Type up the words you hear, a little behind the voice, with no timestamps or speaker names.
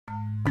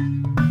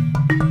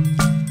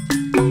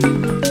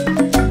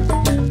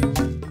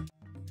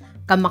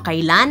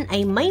Kamakailan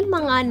ay may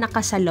mga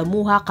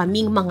nakasalamuha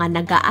kaming mga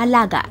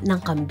nag-aalaga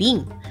ng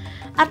kambing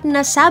at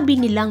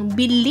nasabi nilang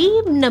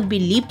bilib na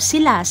bilib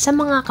sila sa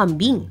mga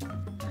kambing.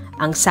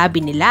 Ang sabi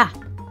nila,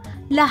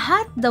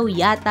 lahat daw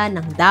yata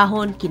ng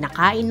dahon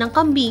kinakain ng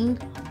kambing,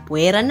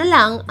 puwera na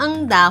lang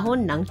ang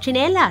dahon ng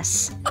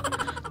tsinelas.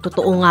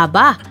 Totoo nga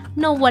ba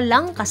na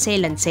walang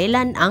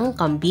kaselan-selan ang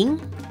kambing?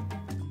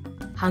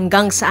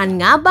 Hanggang saan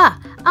nga ba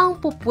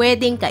ang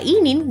pupwedeng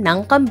kainin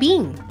ng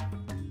kambing?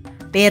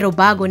 Pero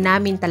bago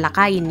namin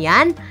talakayin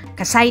yan,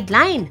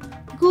 ka-sideline,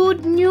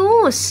 good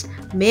news!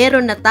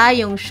 Meron na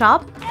tayong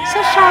shop sa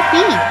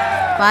Shopee.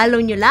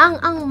 Follow nyo lang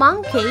ang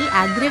Mang K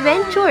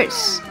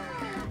Agriventures.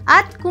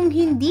 At kung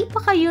hindi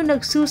pa kayo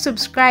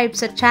nagsusubscribe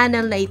sa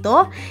channel na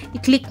ito,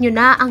 i-click nyo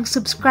na ang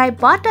subscribe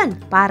button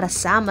para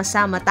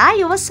sama-sama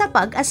tayo sa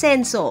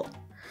pag-asenso.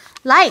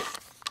 Like,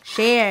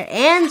 share,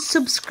 and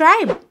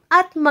subscribe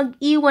at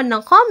mag-iwan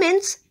ng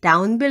comments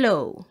down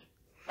below.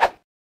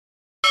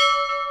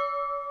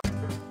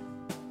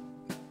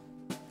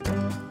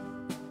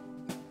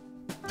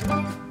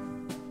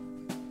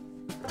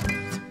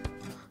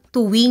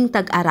 Tuwing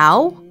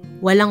tag-araw,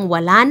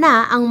 walang-wala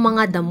na ang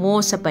mga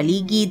damo sa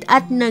paligid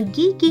at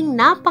nagiging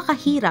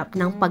napakahirap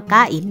ng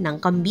pagkain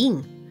ng kambing.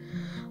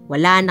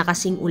 Wala na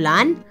kasing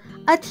ulan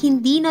at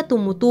hindi na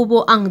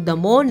tumutubo ang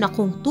damo na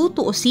kung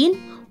tutuusin,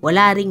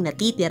 wala ring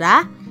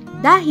natitira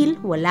dahil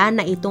wala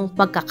na itong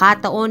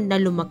pagkakataon na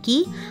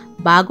lumaki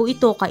bago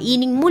ito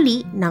kaining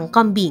muli ng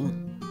kambing.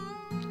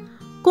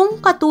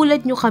 Kung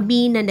katulad nyo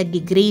kami na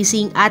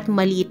nag-grazing at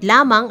maliit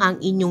lamang ang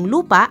inyong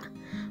lupa,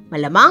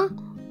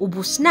 malamang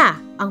ubos na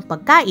ang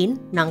pagkain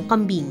ng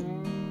kambing.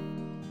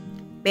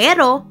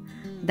 Pero,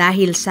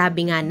 dahil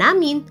sabi nga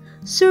namin,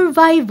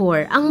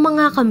 survivor ang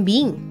mga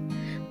kambing.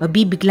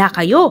 Mabibigla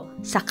kayo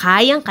sa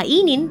kayang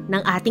kainin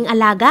ng ating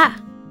alaga.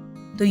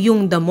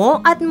 Tuyong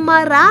damo at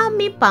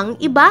marami pang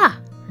iba.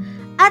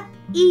 At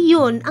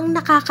iyon ang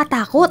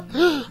nakakatakot.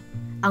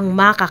 Ang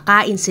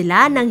makakain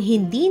sila ng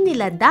hindi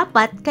nila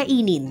dapat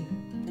kainin.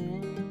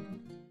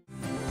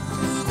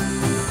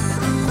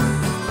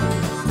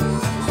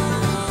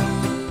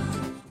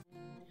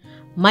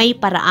 May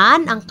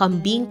paraan ang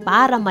kambing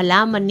para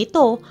malaman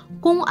nito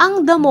kung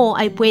ang damo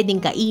ay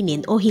pwedeng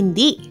kainin o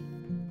hindi.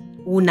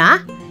 Una,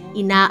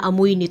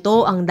 inaamoy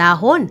nito ang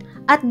dahon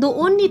at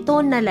doon nito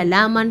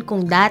nalalaman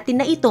kung dati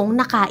na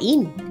itong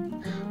nakain.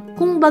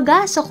 Kung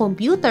baga sa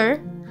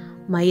computer,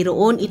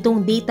 mayroon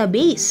itong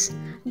database.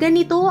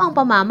 Ganito ang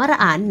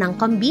pamamaraan ng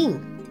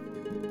kambing.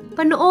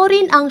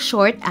 Panoorin ang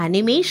short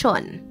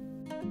animation.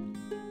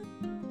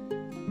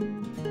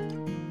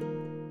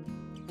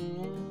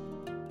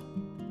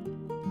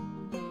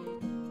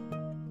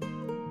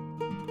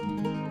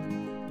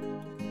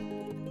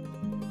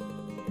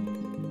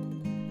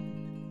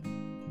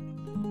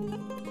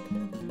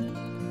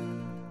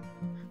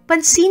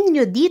 Pansin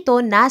nyo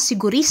dito na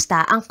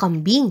sigurista ang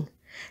kambing.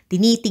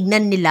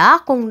 Tinitignan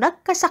nila kung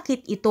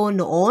nagkasakit ito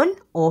noon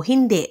o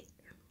hindi.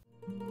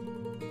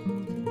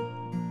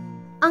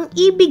 Ang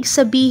ibig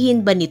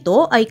sabihin ba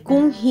nito ay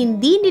kung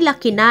hindi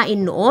nila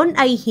kinain noon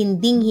ay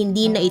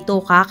hinding-hindi na ito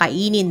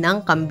kakainin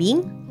ng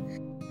kambing?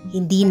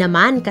 Hindi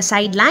naman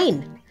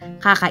ka-sideline.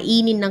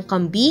 Kakainin ng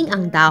kambing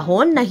ang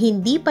dahon na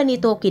hindi pa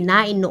nito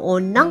kinain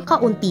noon ng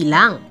kaunti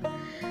lang.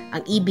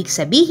 Ang ibig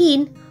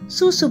sabihin,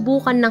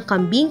 susubukan ng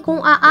kambing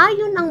kung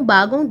aayon ang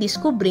bagong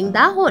diskubring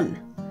dahon.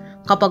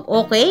 Kapag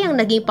okay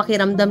ang naging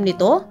pakiramdam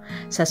nito,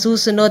 sa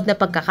susunod na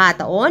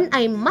pagkakataon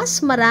ay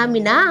mas marami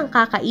na ang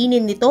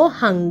kakainin nito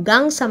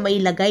hanggang sa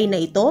mailagay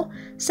na ito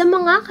sa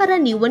mga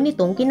karaniwan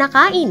nitong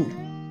kinakain.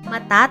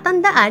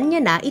 Matatandaan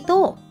niya na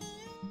ito.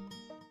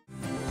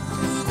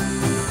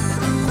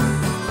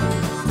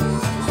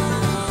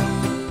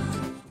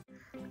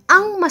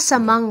 Ang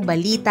masamang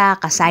balita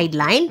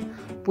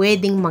ka-sideline,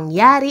 pwedeng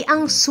mangyari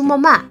ang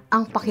sumama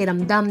ang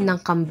pakiramdam ng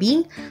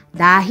kambing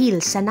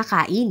dahil sa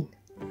nakain.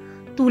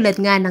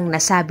 Tulad nga ng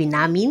nasabi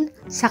namin,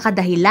 sa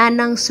kadahilan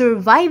ng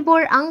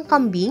survivor ang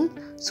kambing,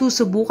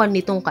 susubukan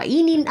nitong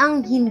kainin ang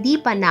hindi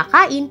pa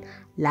nakain,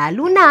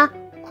 lalo na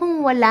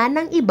kung wala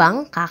ng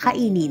ibang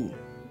kakainin.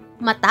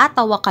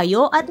 Matatawa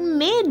kayo at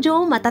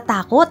medyo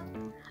matatakot.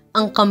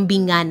 Ang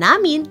kambing nga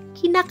namin,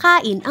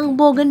 kinakain ang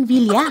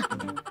bougainvillea.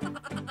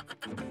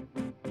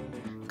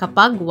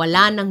 Kapag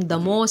wala ng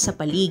damo sa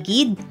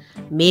paligid,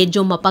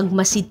 medyo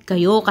mapagmasid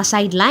kayo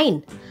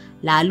ka-sideline.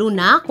 Lalo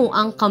na kung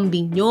ang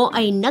kambing nyo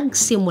ay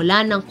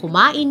nagsimula ng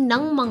kumain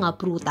ng mga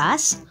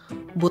prutas,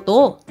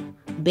 buto,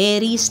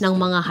 berries ng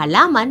mga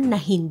halaman na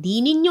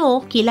hindi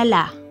ninyo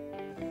kilala.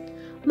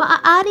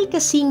 Maaari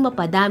kasing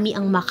mapadami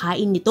ang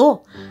makain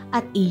nito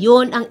at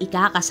iyon ang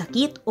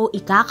ikakasakit o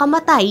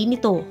ikakamatay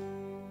nito.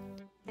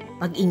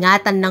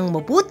 Pag-ingatan ng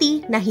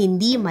mabuti na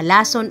hindi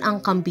malason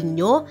ang kambing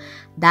nyo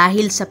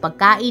dahil sa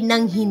pagkain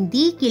ng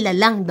hindi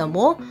kilalang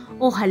damo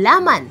o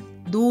halaman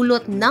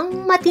dulot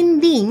ng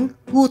matinding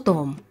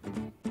gutom.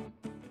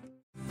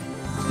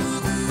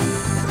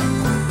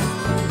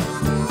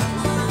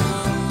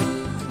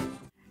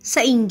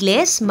 Sa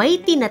Ingles, may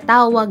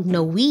tinatawag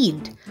na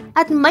weed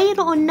at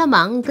mayroon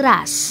namang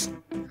grass.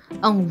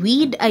 Ang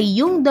weed ay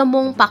yung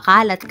damong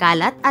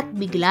pakalat-kalat at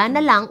bigla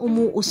na lang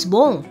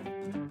umuusbong.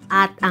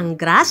 At ang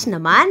grass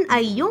naman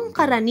ay yung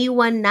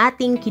karaniwan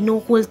nating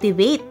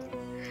kinukultivate.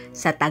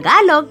 Sa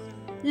Tagalog,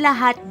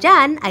 lahat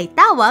dyan ay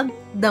tawag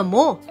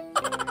damo.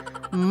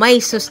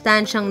 May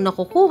sustansyang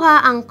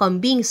nakukuha ang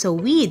kambing sa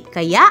weed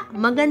kaya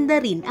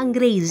maganda rin ang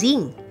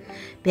grazing.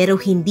 Pero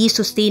hindi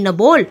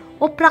sustainable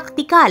o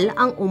praktikal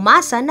ang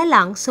umasa na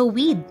lang sa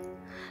weed.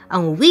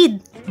 Ang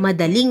weed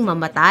madaling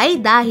mamatay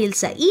dahil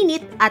sa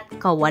init at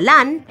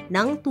kawalan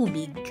ng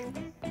tubig.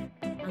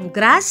 Ang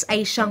grass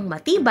ay siyang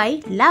matibay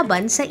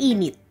laban sa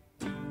init.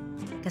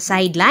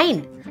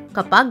 Ka-sideline,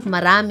 kapag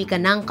marami ka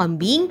ng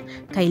kambing,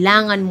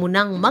 kailangan mo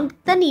nang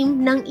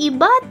magtanim ng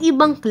iba't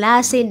ibang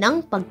klase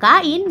ng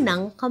pagkain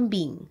ng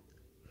kambing.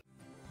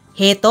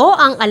 Heto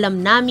ang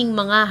alam naming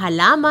mga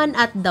halaman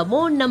at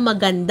damo na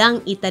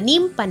magandang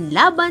itanim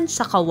panlaban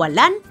sa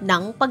kawalan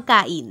ng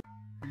pagkain.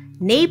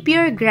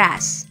 Napier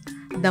grass,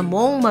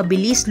 damong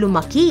mabilis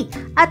lumaki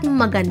at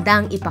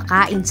magandang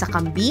ipakain sa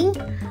kambing,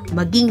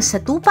 maging sa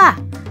tupa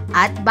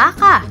at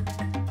baka.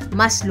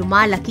 Mas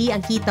lumalaki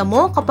ang kita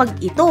mo kapag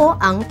ito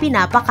ang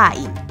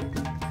pinapakain.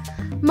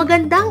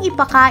 Magandang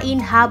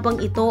ipakain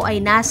habang ito ay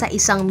nasa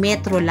 1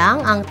 metro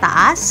lang ang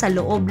taas sa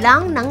loob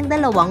lang ng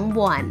 2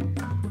 buwan.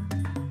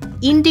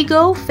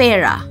 Indigo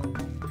fera,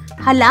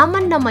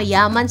 halaman na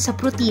mayaman sa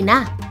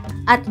protina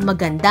at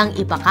magandang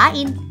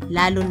ipakain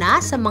lalo na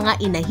sa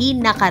mga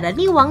inahin na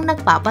karaniwang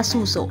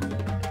nagpapasuso.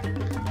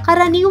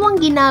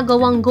 Karaniwang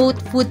ginagawang goat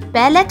food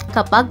pellet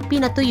kapag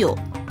pinatuyo.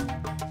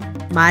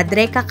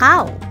 Madre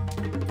cacao,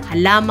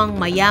 halamang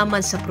mayaman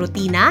sa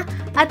protina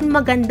at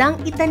magandang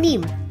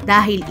itanim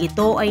dahil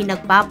ito ay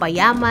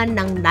nagpapayaman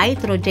ng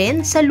nitrogen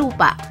sa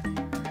lupa.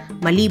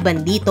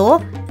 Maliban dito,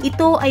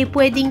 ito ay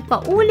pwedeng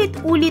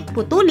paulit-ulit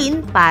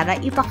putulin para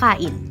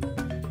ipakain.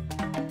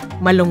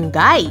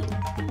 Malunggay,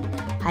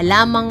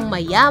 halamang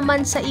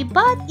mayaman sa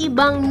iba't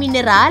ibang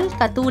mineral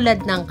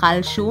katulad ng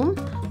calcium,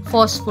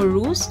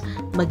 phosphorus,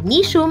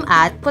 magnesium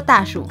at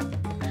potassium.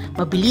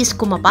 Mabilis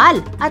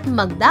kumapal at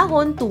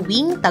magdahon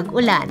tuwing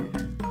tag-ulan.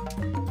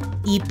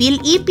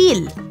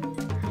 Ipil-ipil,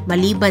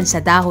 maliban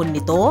sa dahon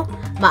nito,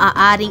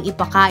 maaaring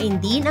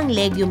ipakain din ang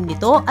legume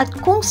nito at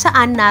kung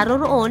saan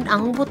naroroon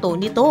ang buto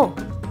nito.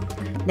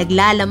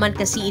 Naglalaman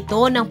kasi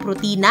ito ng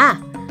protina,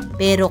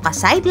 pero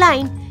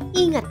ka-sideline,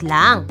 ingat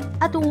lang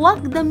at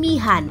huwag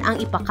damihan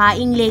ang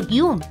ipakaing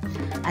legume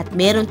at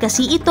meron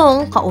kasi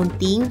itong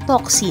kaunting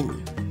toxin.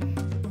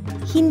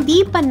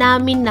 Hindi pa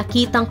namin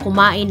nakitang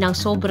kumain ng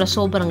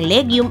sobra-sobrang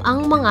legume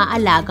ang mga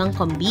alagang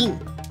kambing.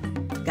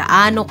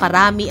 Gaano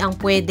karami ang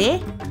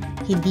pwede?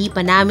 Hindi pa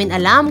namin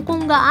alam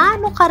kung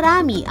gaano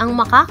karami ang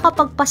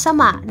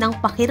makakapagpasama ng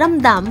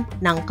pakiramdam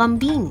ng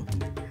kambing.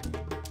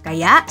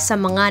 Kaya sa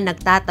mga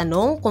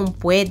nagtatanong kung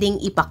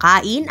pwedeng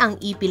ipakain ang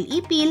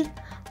ipil-ipil,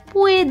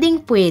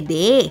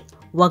 pwedeng-pwede.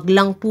 Wag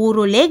lang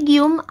puro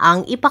legume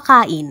ang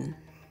ipakain.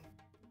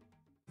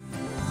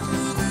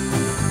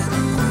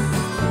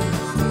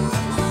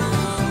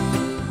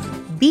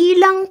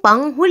 Bilang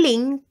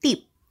panghuling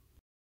tip.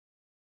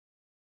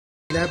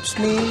 She loves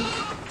me.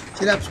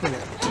 She loves me na.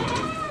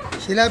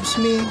 She loves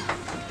me.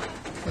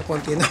 May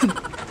konti nun.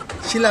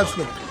 She loves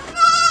me na.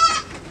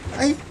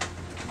 Ay,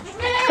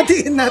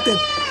 hatiin natin.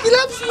 He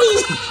loves me.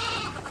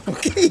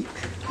 Okay.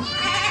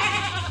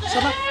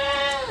 Sarap.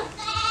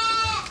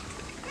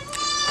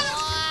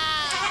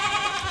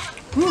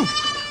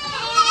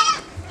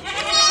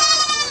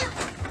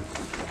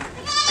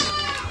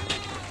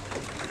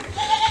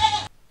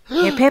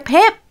 Hep, hep,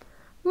 hep!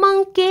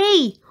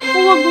 Monkey!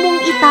 Huwag mong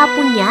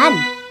itapon yan.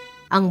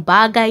 Ang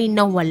bagay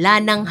na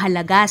wala ng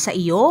halaga sa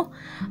iyo,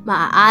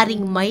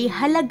 maaaring may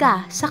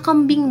halaga sa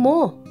kambing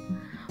mo.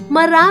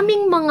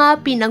 Maraming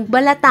mga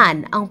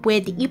pinagbalatan ang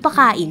pwedeng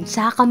ipakain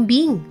sa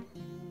kambing.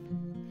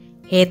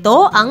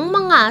 Heto ang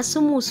mga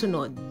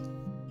sumusunod.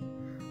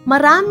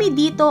 Marami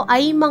dito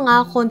ay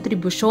mga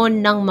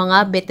kontribusyon ng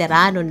mga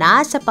veterano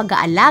na sa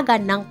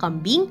pag-aalaga ng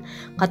kambing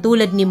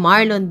katulad ni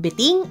Marlon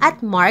Beting at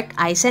Mark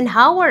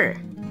Eisenhower.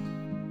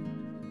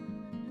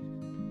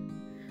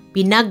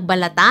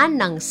 Pinagbalatan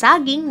ng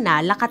saging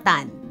na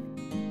lakatan.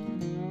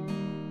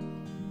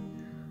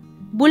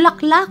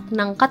 Bulaklak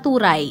ng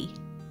katuray.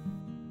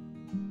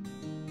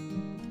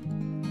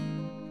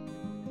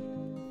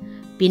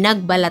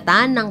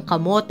 Pinagbalatan ng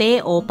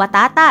kamote o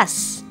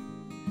patatas.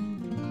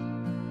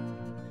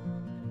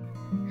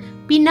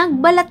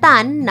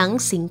 Pinagbalatan ng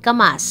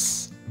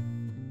singkamas.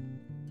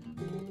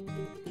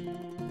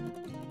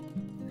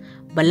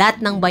 Balat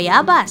ng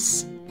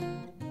bayabas.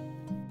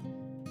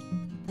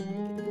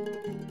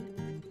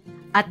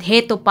 At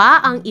heto pa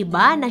ang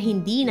iba na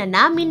hindi na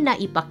namin na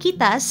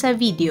ipakita sa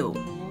video.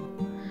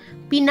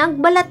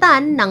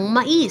 Pinagbalatan ng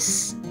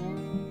mais.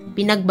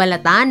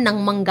 Pinagbalatan ng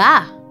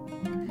mangga.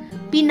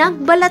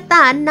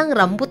 Pinagbalatan ng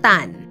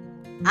rambutan.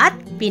 At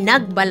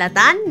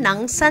pinagbalatan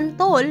ng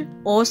santol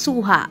o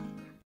suha.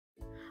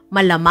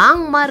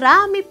 Malamang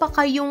marami pa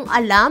kayong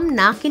alam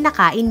na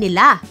kinakain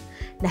nila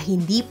na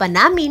hindi pa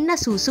namin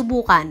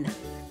nasusubukan.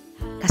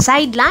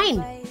 Ka-sideline,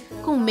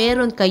 kung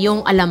meron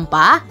kayong alam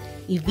pa,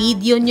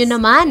 I-video nyo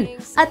naman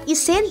at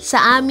isend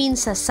sa amin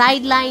sa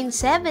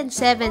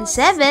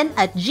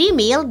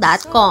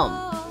sideline777@gmail.com.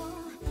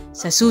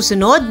 Sa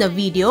susunod na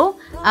video,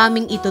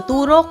 aming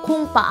ituturo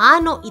kung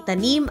paano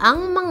itanim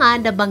ang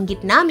mga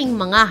nabanggit naming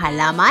mga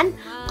halaman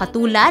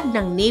katulad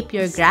ng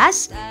napier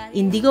grass,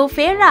 indigo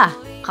fera,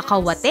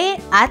 kakawate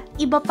at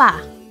iba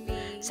pa.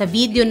 Sa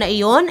video na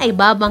iyon ay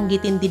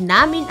babanggitin din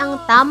namin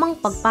ang tamang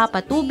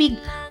pagpapatubig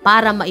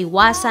para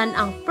maiwasan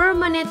ang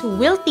permanent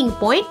wilting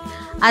point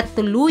at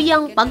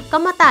tuluyang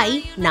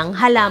pagkamatay ng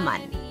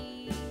halaman.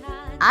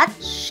 At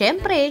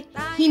syempre,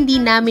 hindi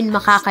namin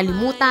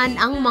makakalimutan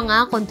ang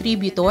mga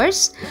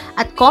contributors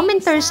at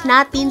commenters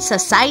natin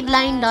sa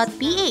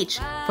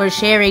sideline.ph for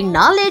sharing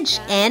knowledge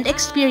and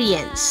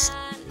experience.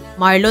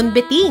 Marlon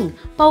Beting,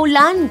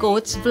 Paulan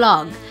Goats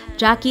Vlog,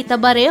 Jackie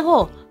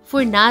Tabarejo,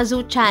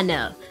 Furnazo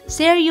Channel,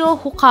 Sergio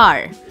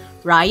Hucar,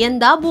 Ryan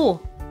Dabu,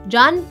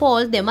 John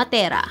Paul De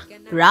Matera,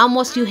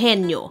 Ramos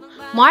Eugenio,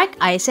 Mark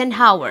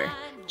Eisenhower,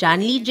 John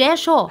Lee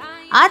Jesho,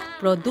 at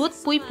Produt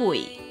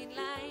Puypuy.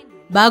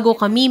 Bago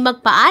kami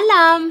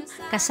magpaalam,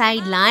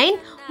 ka-sideline,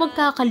 huwag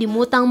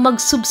kakalimutang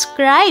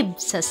mag-subscribe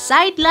sa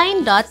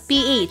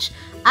sideline.ph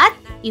at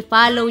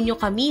i-follow nyo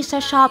kami sa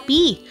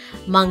Shopee,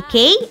 Mang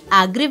K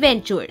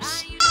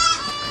Agriventures.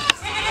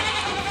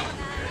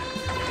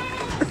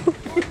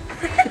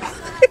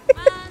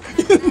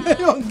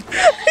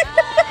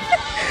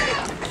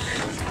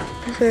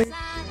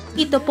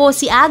 Ito po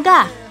si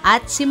Aga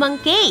at si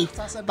Mang K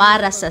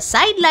para sa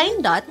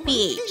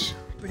sideline.ph.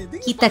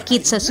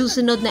 Kita-kit sa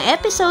susunod na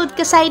episode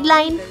ka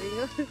Sideline.